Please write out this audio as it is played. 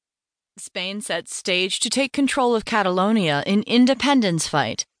Spain sets stage to take control of Catalonia in independence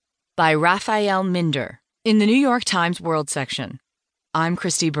fight by Raphael in the New York Times World section. I'm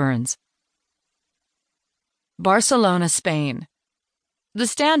Christy Burns. Barcelona, Spain. The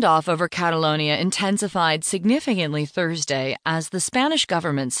standoff over Catalonia intensified significantly Thursday as the Spanish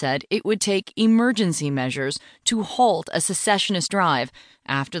government said it would take emergency measures to halt a secessionist drive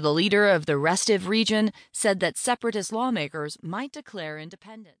after the leader of the restive region said that separatist lawmakers might declare independence.